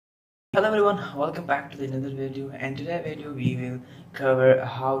Hello everyone, welcome back to another video, and today video we will cover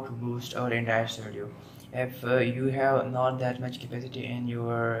how to boost our entire studio. If you have not that much capacity in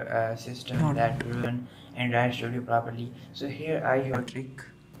your system that run entire studio properly, so here I have a trick.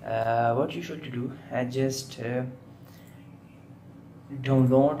 What you should do, just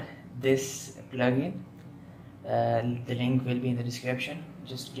download this plugin. The link will be in the description.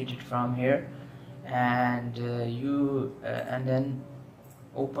 Just get it from here, and and then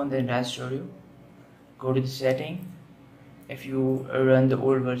open the entire studio. Go to the setting. If you run the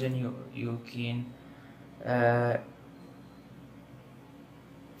old version, you can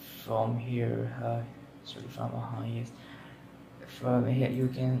from here yes, from here you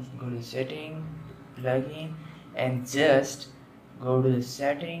can go to setting, plugin, and just go to the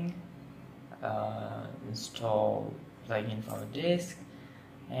setting, install plugin from the disk,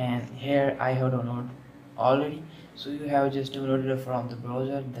 and here I have downloaded already, so you have just downloaded it from the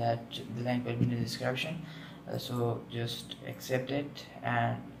browser. That the link will be in the description. So just accept it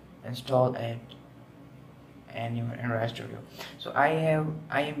and install it in your Android Studio. So I am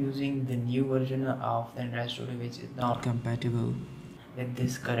using the new version of the Android Studio, which is not compatible with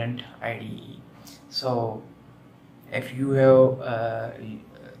this current IDE. So if you have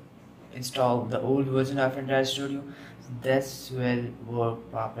installed the old version of Android Studio, this will work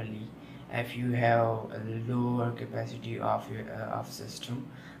properly if you have a lower capacity of your system.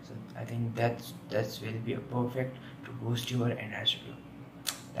 So I think that will be a perfect to boost your Android Studio.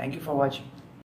 Thank you for watching.